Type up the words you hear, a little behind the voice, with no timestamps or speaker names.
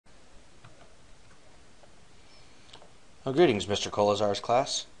Well, greetings, Mr. Kolazar's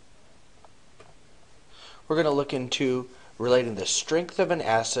class. We're going to look into relating the strength of an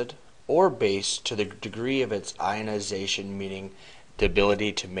acid or base to the degree of its ionization, meaning the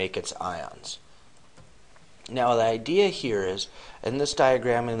ability to make its ions. Now, the idea here is, in this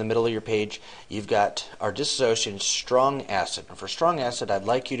diagram in the middle of your page, you've got our dissociation strong acid. And for strong acid, I'd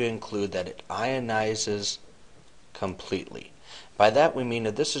like you to include that it ionizes completely. By that we mean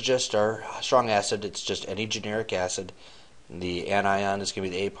that this is just our strong acid. It's just any generic acid. The anion is going to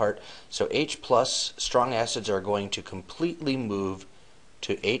be the A part. So H plus, strong acids are going to completely move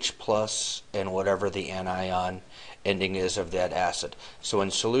to H plus and whatever the anion ending is of that acid. So in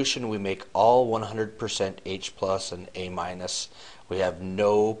solution we make all 100% H plus and A minus. We have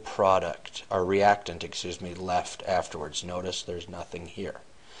no product, or reactant, left afterwards. Notice there's nothing here.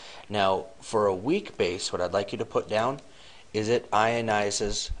 Now for a weak base, what I'd like you to put down is it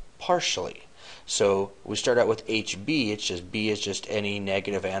ionizes partially. So we start out with HB. It's just B is just any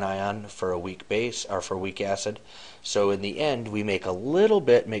negative anion for a weak base or for a weak acid. So in the end we make a little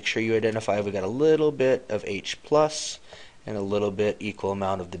bit, make sure you identify we got a little bit of H plus and a little bit equal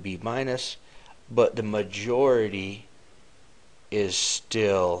amount of the B minus, but the majority is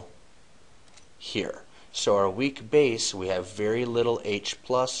still here. So our weak base, we have very little H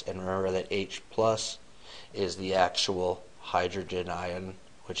plus, and remember that H plus is the actual hydrogen ion,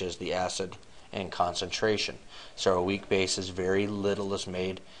 which is the acid and concentration. So our weak base is very little is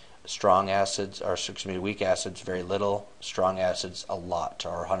made. Strong acids, or weak acids, very little. Strong acids, a lot,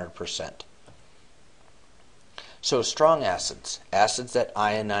 or 100%. So strong acids, acids that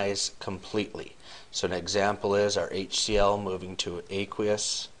ionize completely. So an example is our HCl moving to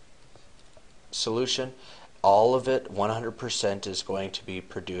aqueous solution. All of it, 100%, is going to be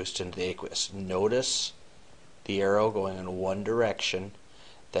produced into the aqueous. Notice the arrow going in one direction.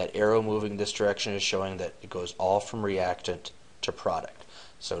 That arrow moving this direction is showing that it goes all from reactant to product.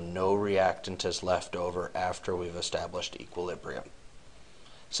 So no reactant is left over after we've established equilibrium.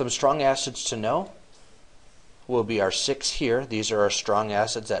 Some strong acids to know will be our 6 here. These are our strong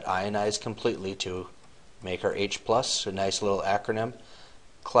acids that ionize completely to make our H plus, a nice little acronym.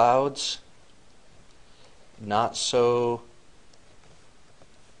 Clouds, not so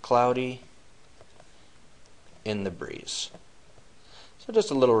cloudy, in the breeze. So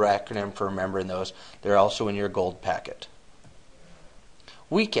just a little acronym for remembering those. They're also in your gold packet.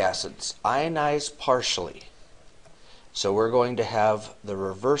 Weak acids ionize partially. So we're going to have the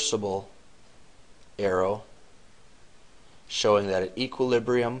reversible arrow showing that at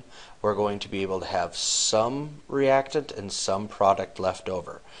equilibrium we're going to be able to have some reactant and some product left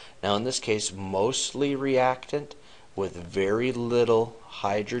over. Now in this case mostly reactant with very little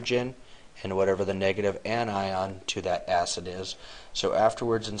hydrogen and whatever the negative anion to that acid is. So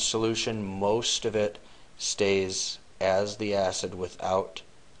afterwards in solution most of it stays as the acid without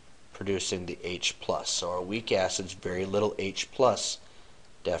producing the H plus. So our weak acids, very little H plus,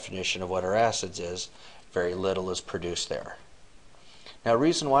 definition of what our acids is, very little is produced there. Now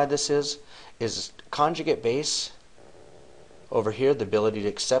reason why this is conjugate base over here, the ability to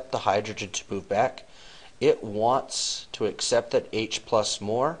accept the hydrogen to move back, it wants to accept that H plus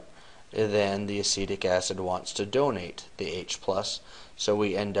more than the acetic acid wants to donate the H plus. So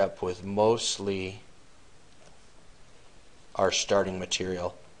we end up with mostly our starting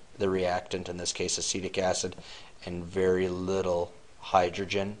material, the reactant, in this case acetic acid, and very little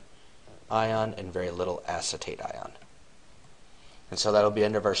hydrogen ion and very little acetate ion. And so that'll be the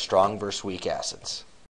end of our strong versus weak acids.